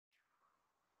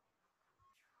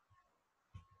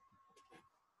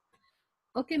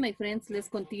Okay, my friends, let's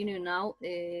continue now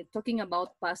talking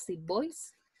about passive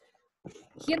voice.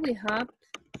 Here we have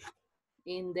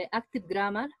in the active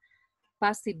grammar,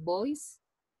 passive voice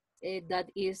that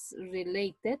is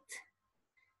related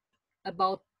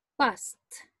about past,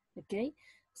 okay?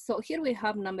 So here we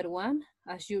have number one,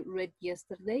 as you read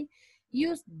yesterday,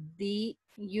 use the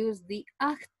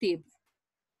active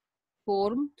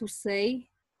form to say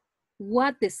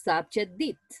what the subject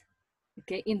did,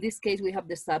 okay? In this case, we have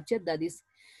the subject that is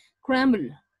crumble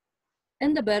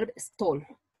and the verb stole,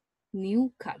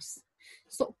 new cars.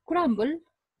 So crumble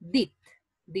did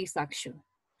this action.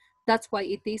 That's why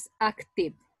it is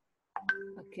active,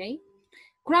 okay?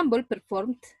 Crumble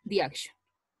performed the action.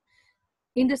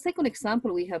 In the second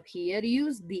example we have here,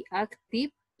 use the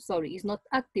active, sorry, it's not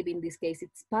active in this case,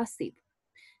 it's passive.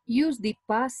 Use the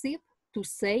passive to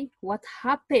say what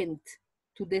happened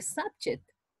to the subject.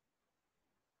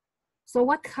 So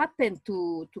what happened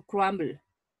to crumble?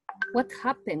 What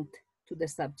happened to the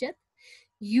subject?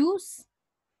 Use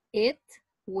it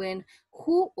when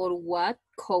who or what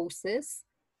causes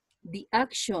the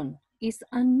action is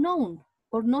unknown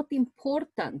or not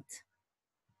important.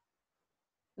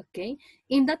 Okay,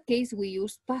 in that case, we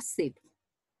use passive.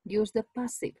 Use the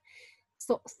passive.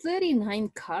 So 39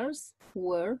 cars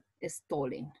were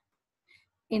stolen.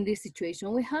 In this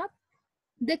situation, we have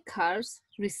the cars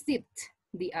received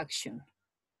the action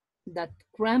that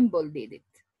Crumble did it.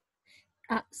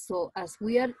 So as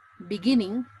we are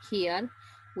beginning here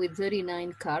with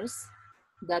 39 cars,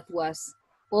 that was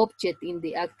object in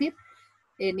the active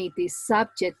and it is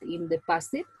subject in the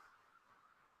passive.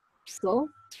 So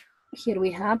here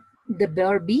we have the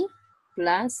verb be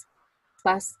plus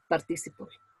past participle.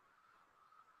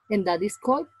 And that is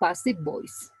called passive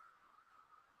voice.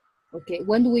 Okay,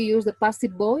 when do we use the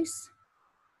passive voice?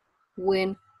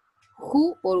 When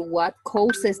who or what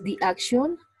causes the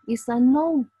action is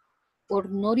unknown or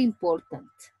not important.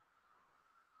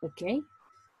 Okay,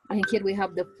 and here we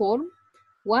have the form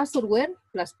was or were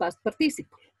plus past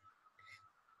participle.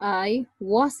 I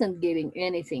wasn't giving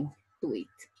anything to it.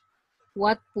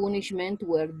 What punishment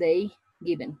were they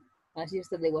given? As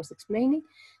yesterday was explaining.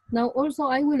 Now also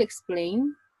I will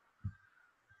explain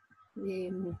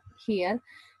here.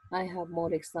 I have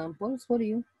more examples for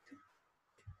you.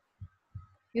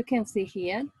 You can see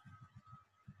here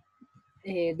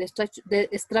the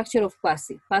structure of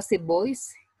passive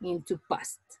voice into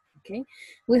past, okay?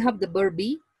 We have the verb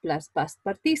be plus past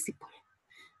participle.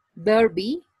 Verb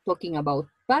be, talking about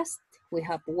past, we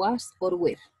have was or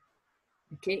were,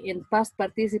 okay? And past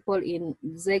participle in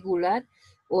regular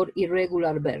or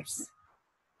irregular verbs,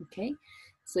 okay?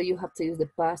 So you have to use the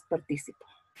past participle,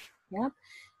 yeah?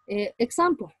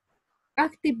 Example,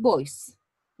 active voice,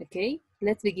 okay?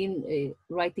 Let's begin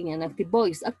writing an active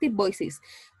voice. Active voice is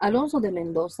Alonso de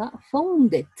Mendoza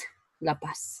founded La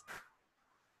Paz,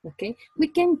 okay? We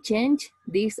can change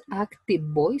this active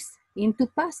voice into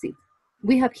passive.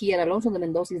 We have here Alonso de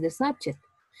Mendoza is the subject.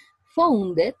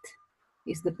 Founded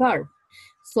is the verb.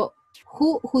 So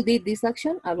who did this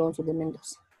action? Alonso de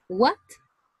Mendoza. What?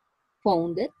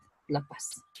 Founded La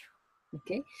Paz,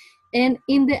 okay? And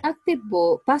in the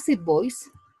passive voice,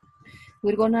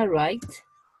 we're gonna write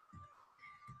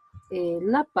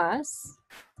La Paz.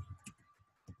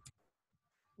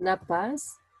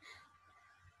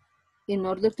 In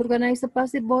order to organize the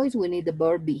passive voice, we need the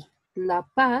verb be. La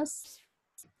Paz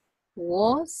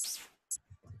was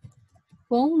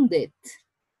founded.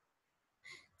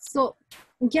 So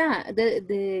yeah,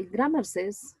 the grammar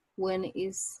says when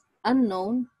it's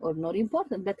unknown or not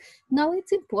important, but now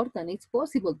it's important, it's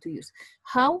possible to use.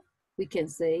 How? We can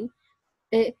say,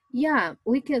 yeah,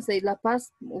 we can say La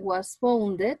Paz was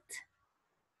founded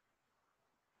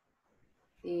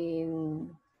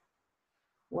in,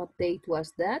 what date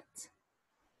was that?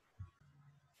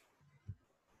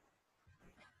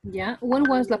 Yeah, when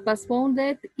was La Paz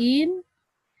founded? In,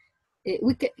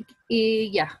 we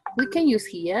can use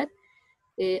here.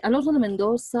 Alonso de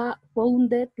Mendoza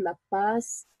founded La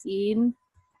Paz in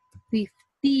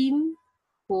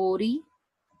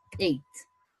 1548.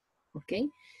 Okay.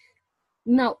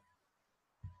 Now,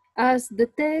 as the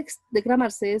text, the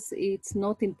grammar says it's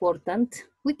not important,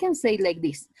 we can say like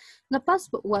this. La Paz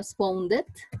was founded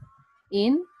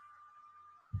in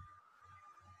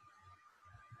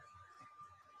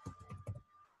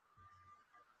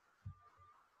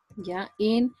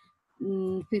in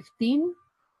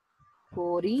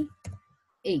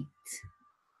 1548.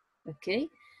 Okay,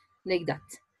 like that.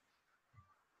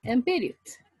 And period.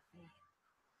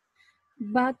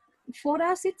 But for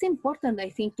us, it's important, I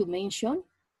think, to mention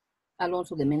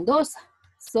Alonso de Mendoza.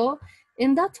 So,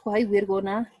 and that's why we're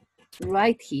gonna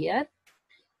write here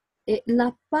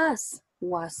La Paz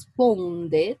was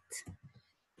founded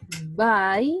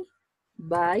by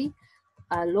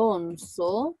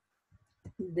Alonso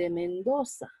de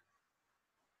Mendoza.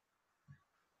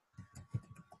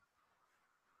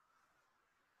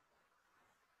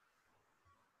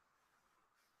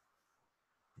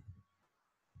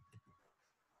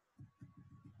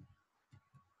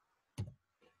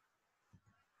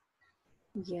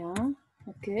 Yeah,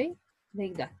 okay,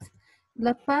 like that.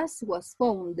 La Paz was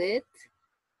founded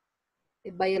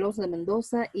by Alonso de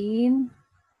Mendoza in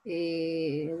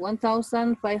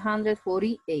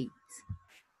 1548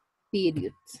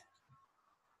 period.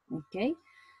 Okay,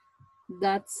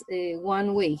 that's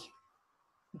one way.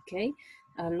 Okay,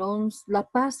 La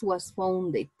Paz was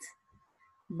founded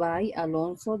by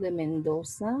Alonso de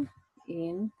Mendoza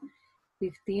in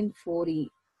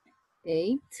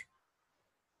 1548.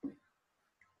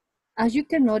 As you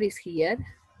can notice here,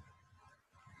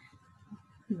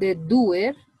 the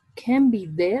doer can be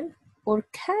there or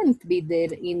can't be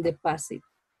there in the passive.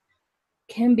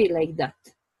 Can be like that.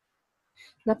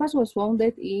 La Paz was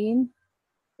founded in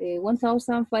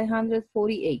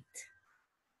 1548.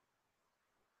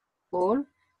 Or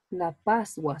La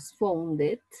Paz was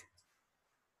founded,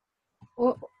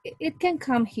 or it can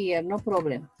come here, no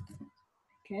problem.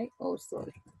 Okay, oh,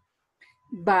 sorry.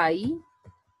 By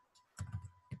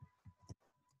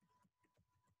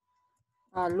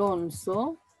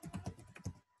Alonso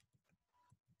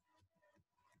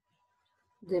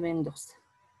de Mendoza.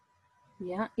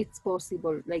 Yeah, it's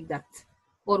possible like that,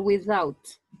 or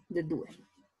without the doer.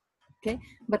 Okay,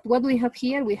 but what we have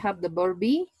here, we have the verb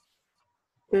be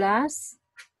plus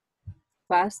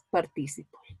past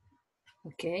participle.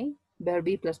 Okay, verb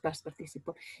be plus past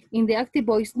participle. In the active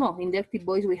voice, no. In the active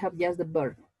voice, we have just the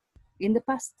verb in the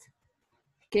past.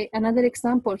 Okay, another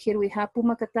example here we have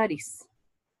Pumacataris.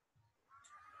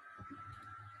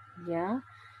 Yeah,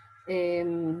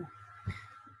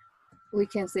 we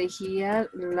can say here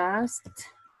last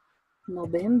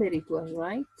November it was,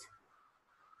 right?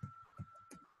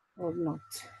 Or not?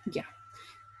 Yeah.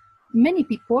 Many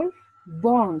people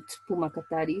burned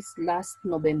Pumacataris last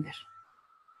November.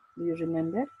 Do you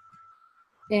remember?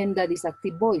 And that is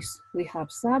active voice. We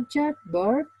have subject,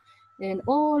 verb, and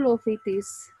all of it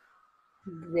is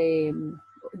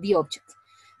the object.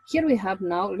 Here we have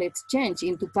now, let's change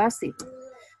into passive.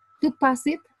 To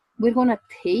passive, we're gonna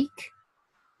take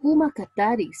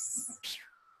Pumacataris.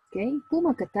 Okay,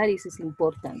 Pumacataris is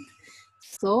important.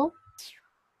 So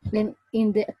then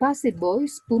in the passive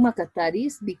voice,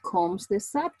 Pumacataris becomes the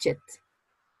subject.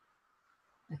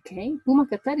 Okay,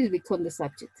 Pumacataris becomes the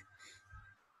subject.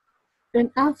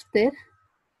 And after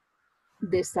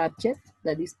the subject,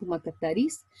 that is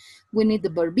Pumacataris, we need the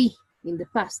verb be in the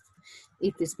past.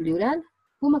 It is plural.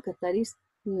 Pumacataris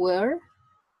were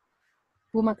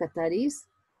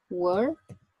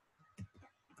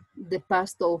the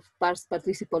past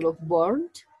participle of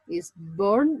burned is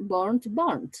burn, burnt,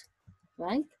 burnt,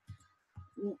 right?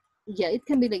 Yeah, it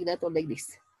can be like that or like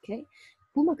this, okay?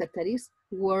 Pumacataris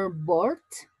were burned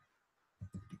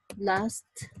last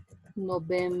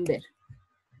November.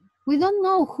 We don't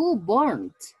know who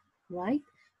burned, right?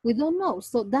 We don't know.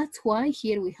 So that's why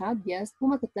here we have just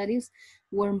Pumacataris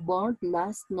were born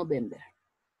last November.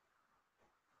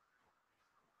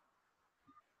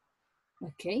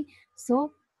 Okay,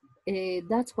 so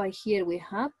that's why here we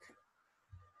have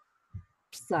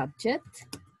subject.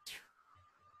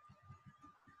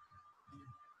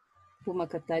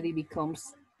 Pumacatari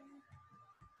becomes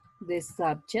the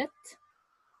subject.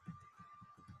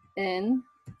 And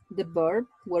the verb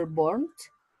were born.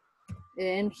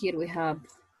 And here we have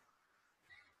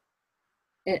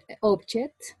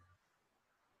object.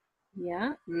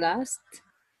 Yeah, last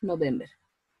November.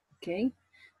 Okay,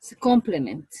 it's a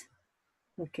complement.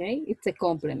 Okay, it's a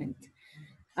complement.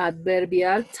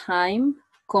 Adverbial time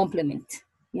complement.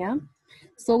 Yeah,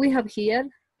 so we have here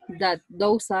that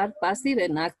those are passive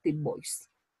and active voice.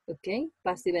 Okay,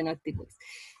 passive and active voice.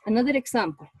 Another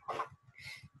example.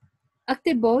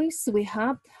 Active voice, we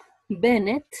have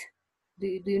Bennett. Do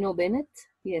you know Bennett?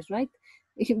 Yes, right?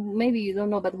 Maybe you don't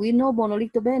know, but we know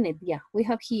Monolito Bennett. Yeah, we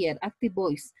have here active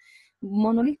voice.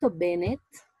 Monolito Bennett,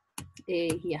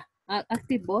 yeah,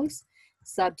 active voice.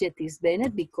 Subject is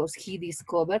Bennett because he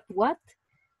discovered what?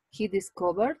 He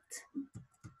discovered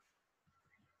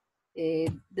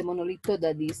the monolito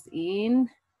that is in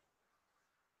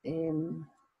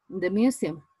the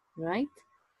museum, right?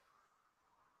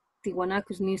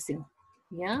 Tiwanaku's museum,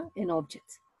 yeah, an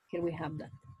object. Here we have that,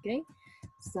 okay?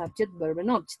 Subject, verb, and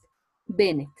object.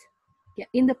 Bennett. Yeah,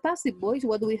 in the passive voice,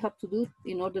 what do we have to do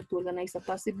in order to organize a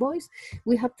passive voice?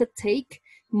 We have to take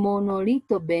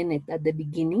Monolito Bennett at the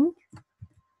beginning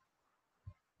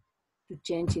to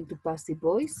change into passive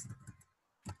voice.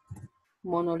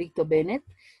 Monolito Bennett.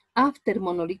 After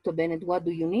Monolito Bennett, what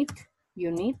do you need?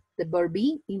 You need the verb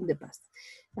be in the past.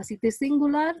 As it is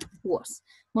singular, was.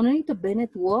 Monolito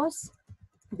Bennett was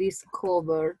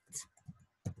discovered.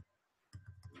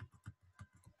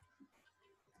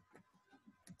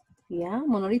 Yeah,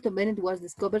 Monolito Bennett was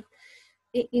discovered.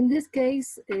 In this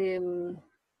case,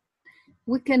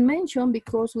 we can mention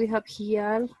because we have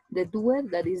here the doer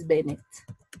that is Bennett,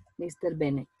 Mr.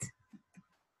 Bennett.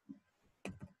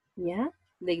 Yeah,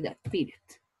 like that, period.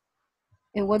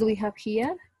 And what do we have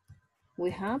here?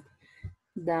 We have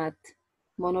that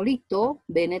Monolito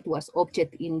Bennett was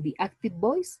object in the active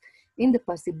voice. In the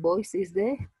passive voice is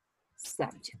the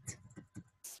subject.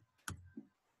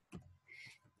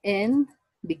 And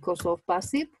because of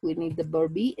passive, we need the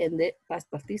verb be and the past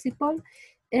participle,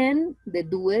 and the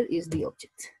doer is the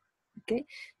object. Okay,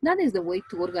 that is the way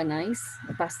to organize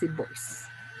a passive voice.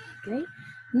 Okay,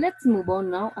 let's move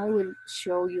on now. I will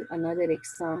show you another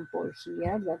example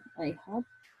here that I have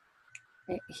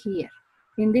here.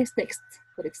 In this text,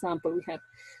 for example, we have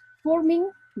forming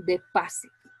the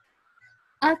passive.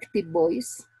 Active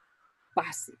voice,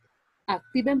 passive.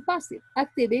 Active and passive.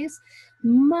 Active is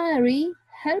Mary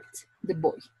helped the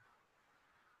boy.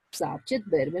 Subject,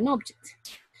 verb, and object.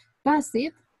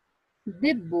 Passive,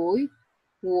 the boy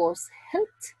was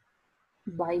helped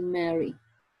by Mary.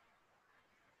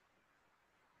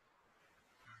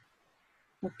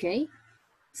 Okay,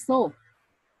 so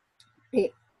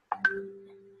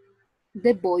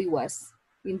the boy was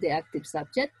in the active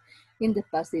subject, in the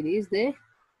passive is the,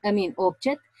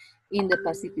 object, in the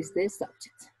passive is the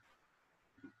subject.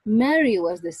 Mary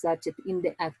was the subject in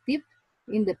the active,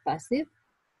 in the passive,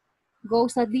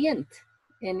 goes at the end,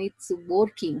 and it's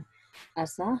working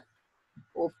as a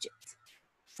object,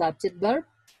 subject, verb,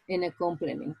 and a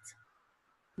complement.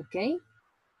 Okay,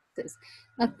 says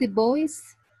active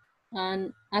voice,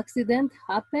 an accident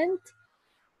happened,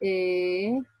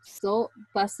 so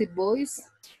passive voice,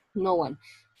 no one.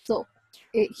 So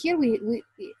here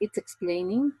it's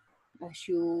explaining, as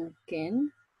you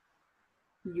can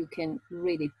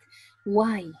read it.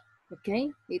 Why?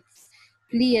 Okay, it's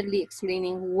clearly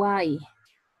explaining why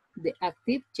the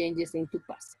active changes into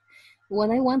passive.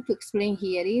 What I want to explain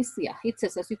here is, yeah, it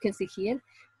says, as you can see here,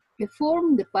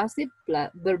 form the passive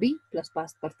verb be plus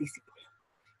past participle.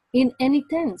 In any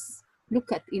tense,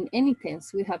 look at, in any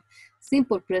tense, we have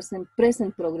simple present,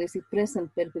 present progressive,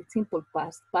 present perfect, simple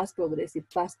past, past progressive,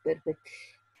 past perfect,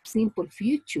 simple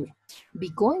future, be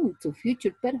going to,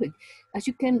 future perfect. As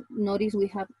you can notice, we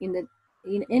have in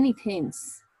any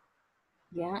tense,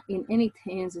 yeah, in any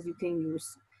tenses you can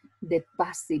use the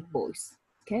passive voice,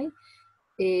 okay?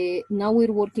 Now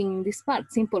we're working in this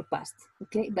part, simple past,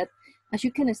 okay? But as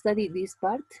you can study this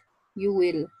part, you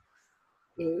will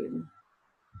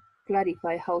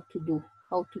clarify how to do,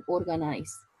 how to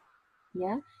organize,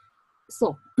 yeah?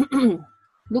 So,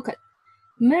 look at,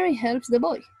 Mary helps the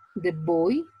boy. The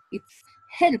boy, it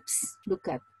helps, look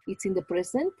at, it's in the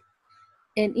present,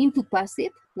 and into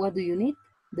passive, what do you need?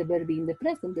 The verb in the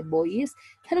present. The boy is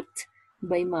helped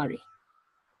by Mary.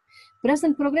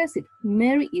 Present progressive,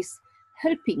 Mary is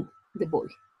helping the boy.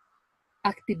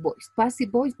 Active voice. Passive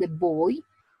voice, the boy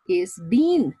is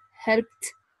being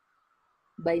helped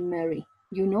by Mary.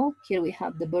 You know, here we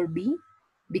have the verb be,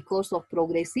 because of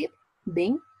progressive,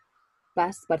 being,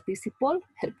 past participle,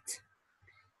 helped.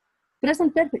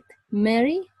 Present perfect,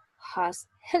 Mary has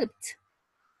helped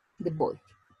the boy.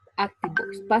 Active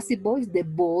voice. Passive voice, the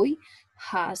boy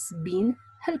has been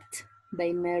helped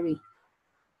by Mary.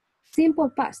 Simple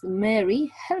past,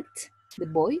 Mary helped the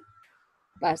boy.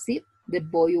 Passive, the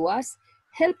boy was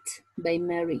helped by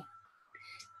Mary.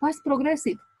 Past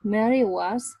progressive, Mary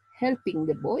was helping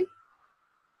the boy.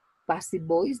 Passive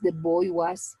voice, the boy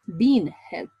was being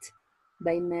helped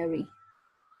by Mary.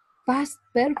 Past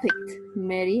perfect,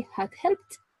 Mary had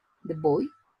helped the boy.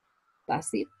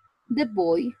 Passive, the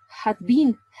boy had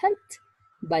been helped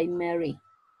by Mary.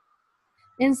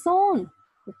 And so on.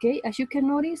 Okay, as you can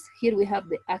notice, here we have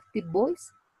the active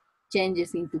voice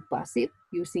changes into passive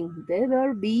using the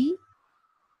verb be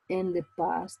and the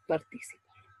past participle.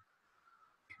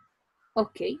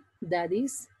 Okay, that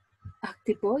is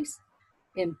active voice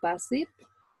and passive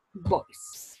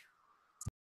voice.